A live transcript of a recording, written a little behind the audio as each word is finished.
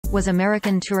Was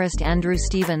American tourist Andrew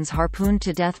Stevens harpooned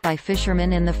to death by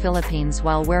fishermen in the Philippines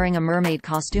while wearing a mermaid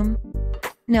costume?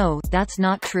 No, that's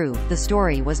not true. The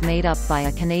story was made up by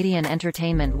a Canadian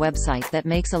entertainment website that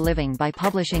makes a living by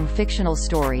publishing fictional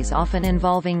stories often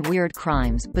involving weird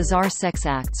crimes, bizarre sex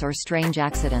acts or strange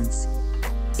accidents.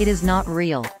 It is not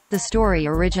real. The story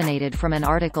originated from an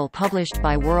article published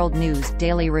by World News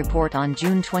Daily Report on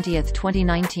June 20,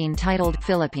 2019 titled,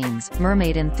 Philippines,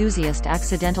 Mermaid Enthusiast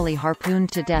Accidentally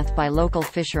Harpooned to Death by Local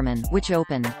Fishermen, which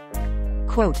opened,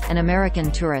 quote, an American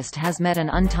tourist has met an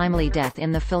untimely death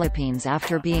in the Philippines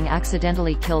after being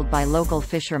accidentally killed by local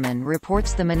fishermen,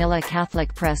 reports the Manila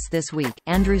Catholic Press this week.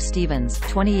 Andrew Stevens,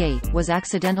 28, was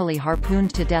accidentally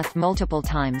harpooned to death multiple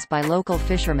times by local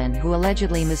fishermen who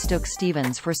allegedly mistook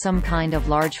Stevens for some kind of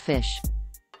large fish.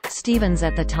 Stevens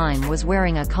at the time was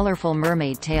wearing a colorful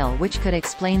mermaid tail which could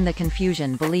explain the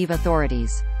confusion, believe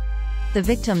authorities. The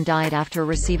victim died after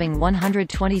receiving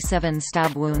 127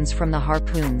 stab wounds from the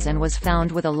harpoons and was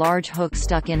found with a large hook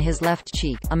stuck in his left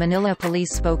cheek, a Manila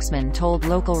police spokesman told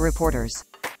local reporters.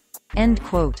 End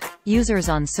quote. Users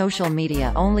on social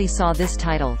media only saw this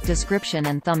title, description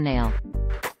and thumbnail.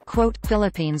 Quote,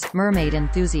 Philippines, Mermaid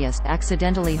Enthusiast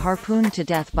accidentally harpooned to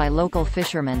death by local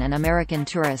fishermen. An American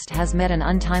tourist has met an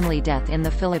untimely death in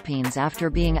the Philippines after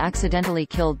being accidentally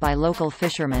killed by local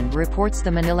fishermen, reports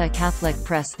the Manila Catholic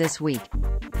Press this week.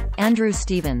 Andrew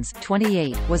Stevens,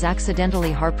 28, was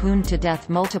accidentally harpooned to death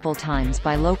multiple times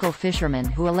by local fishermen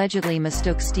who allegedly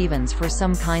mistook Stevens for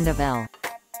some kind of L.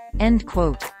 End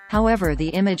quote. However, the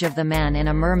image of the man in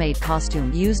a mermaid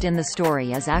costume used in the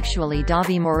story is actually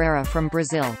Davi Moreira from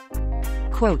Brazil.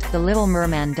 Quote, the Little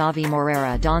Merman Davi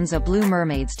Moreira dons a blue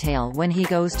mermaid's tail when he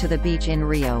goes to the beach in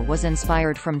Rio was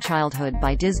inspired from childhood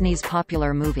by Disney's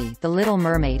popular movie, The Little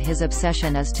Mermaid. His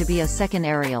obsession is to be a second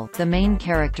Ariel. The main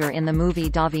character in the movie,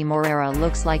 Davi Moreira,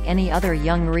 looks like any other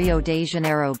young Rio de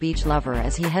Janeiro beach lover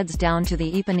as he heads down to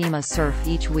the Ipanema surf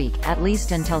each week, at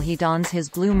least until he dons his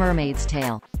blue mermaid's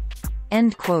tail.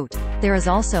 End quote. There is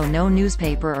also no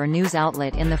newspaper or news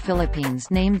outlet in the Philippines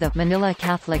named the Manila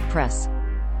Catholic Press.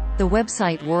 The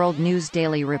website World News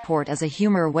Daily Report is a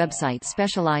humor website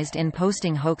specialized in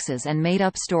posting hoaxes and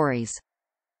made-up stories.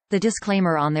 The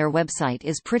disclaimer on their website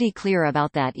is pretty clear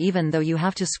about that, even though you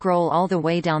have to scroll all the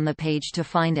way down the page to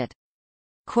find it.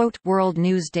 Quote, World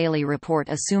News Daily Report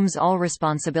assumes all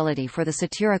responsibility for the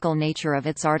satirical nature of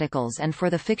its articles and for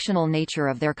the fictional nature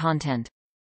of their content.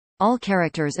 All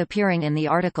characters appearing in the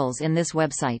articles in this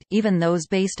website, even those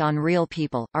based on real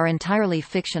people, are entirely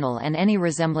fictional, and any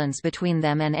resemblance between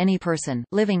them and any person,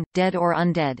 living, dead or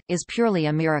undead, is purely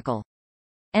a miracle.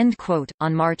 End quote.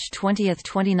 On March 20,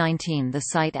 2019, the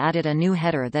site added a new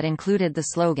header that included the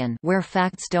slogan, Where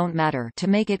Facts Don't Matter, to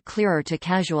make it clearer to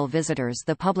casual visitors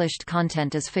the published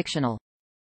content is fictional.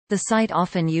 The site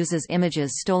often uses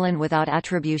images stolen without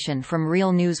attribution from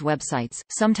real news websites,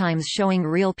 sometimes showing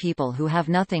real people who have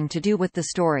nothing to do with the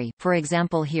story, for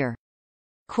example here.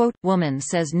 Quote, woman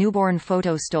says newborn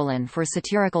photo stolen for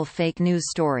satirical fake news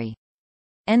story.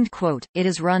 End quote. It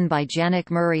is run by Janek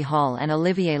Murray Hall and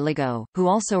Olivier Legault, who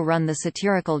also run the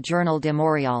satirical Journal de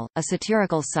Montréal, a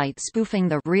satirical site spoofing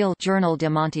the real Journal de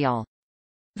Montréal.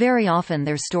 Very often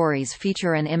their stories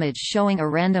feature an image showing a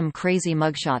random crazy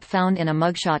mugshot found in a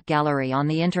mugshot gallery on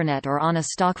the internet or on a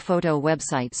stock photo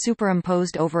website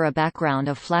superimposed over a background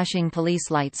of flashing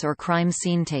police lights or crime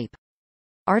scene tape.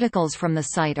 Articles from the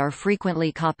site are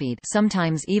frequently copied,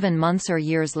 sometimes even months or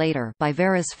years later, by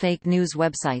various fake news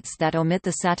websites that omit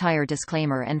the satire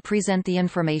disclaimer and present the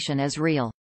information as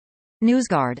real.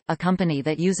 NewsGuard, a company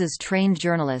that uses trained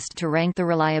journalists to rank the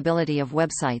reliability of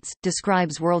websites,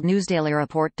 describes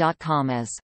WorldNewsDailyReport.com as,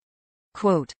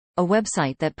 quote, a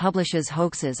website that publishes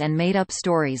hoaxes and made-up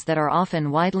stories that are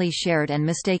often widely shared and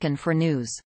mistaken for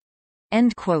news.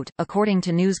 End quote. According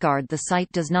to NewsGuard, the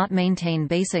site does not maintain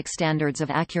basic standards of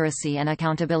accuracy and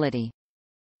accountability.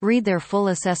 Read their full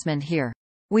assessment here.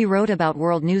 We wrote about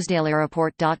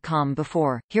WorldNewsDailyReport.com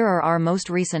before. Here are our most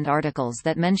recent articles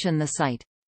that mention the site.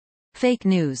 Fake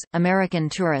news, American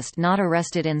tourist not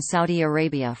arrested in Saudi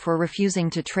Arabia for refusing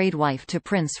to trade wife to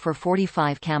prince for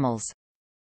 45 camels.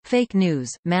 Fake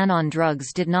news, man on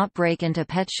drugs did not break into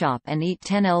pet shop and eat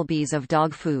 10 lbs of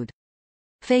dog food.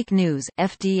 Fake news,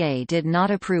 FDA did not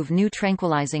approve new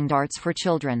tranquilizing darts for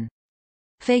children.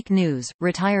 Fake news,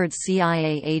 retired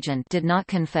CIA agent did not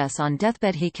confess on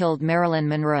deathbed he killed Marilyn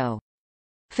Monroe.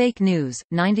 Fake news,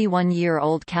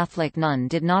 91-year-old Catholic nun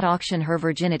did not auction her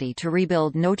virginity to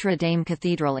rebuild Notre Dame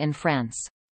Cathedral in France.